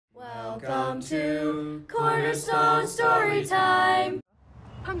Welcome to Cornerstone Storytime!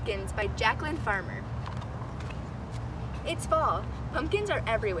 Pumpkins by Jacqueline Farmer. It's fall. Pumpkins are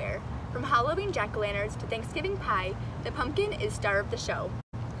everywhere. From Halloween jack-o'-lanterns to Thanksgiving pie, the pumpkin is star of the show.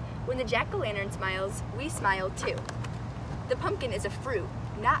 When the jack-o'-lantern smiles, we smile too. The pumpkin is a fruit,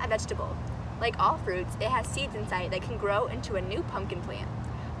 not a vegetable. Like all fruits, it has seeds inside that can grow into a new pumpkin plant.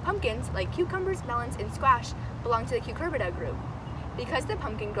 Pumpkins, like cucumbers, melons, and squash, belong to the Cucurbita group. Because the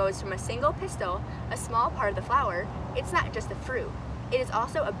pumpkin grows from a single pistil, a small part of the flower, it's not just a fruit. It is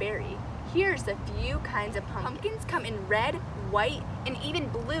also a berry. Here's a few kinds of pumpkins. Pumpkins come in red, white, and even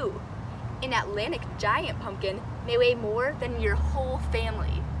blue. An Atlantic giant pumpkin may weigh more than your whole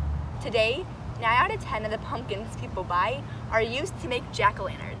family. Today, 9 out of 10 of the pumpkins people buy are used to make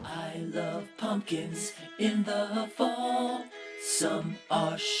jack-o'-lanterns. I love pumpkins in the fall. Some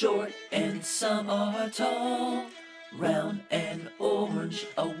are short and some are tall. Round and orange,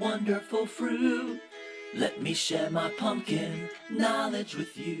 a wonderful fruit. Let me share my pumpkin knowledge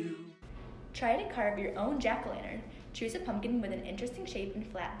with you. Try to carve your own jack-o'-lantern. Choose a pumpkin with an interesting shape and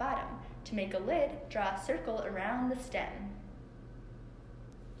flat bottom. To make a lid, draw a circle around the stem.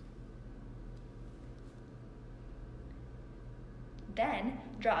 Then,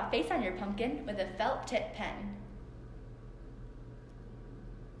 draw a face on your pumpkin with a felt tip pen.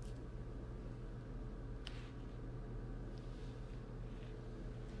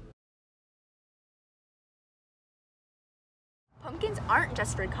 Pumpkins aren't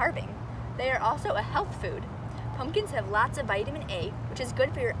just for carving. They are also a health food. Pumpkins have lots of vitamin A, which is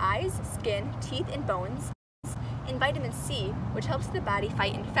good for your eyes, skin, teeth, and bones, and vitamin C, which helps the body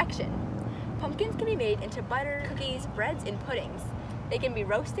fight infection. Pumpkins can be made into butter, cookies, breads, and puddings. They can be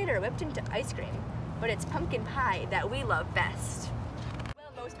roasted or whipped into ice cream, but it's pumpkin pie that we love best.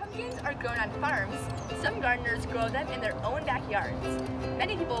 While most pumpkins are grown on farms, some gardeners grow them in their own backyards.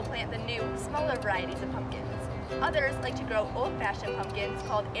 Many people plant the new, smaller varieties of pumpkins. Others like to grow old-fashioned pumpkins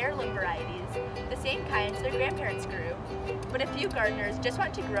called heirloom varieties, the same kinds their grandparents grew. But a few gardeners just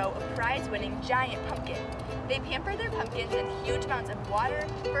want to grow a prize-winning giant pumpkin. They pamper their pumpkins in huge amounts of water,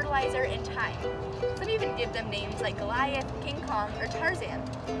 fertilizer, and time. Some even give them names like Goliath, King Kong, or Tarzan.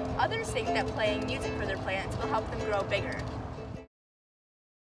 Others think that playing music for their plants will help them grow bigger.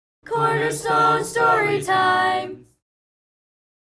 Cornerstone Storytime!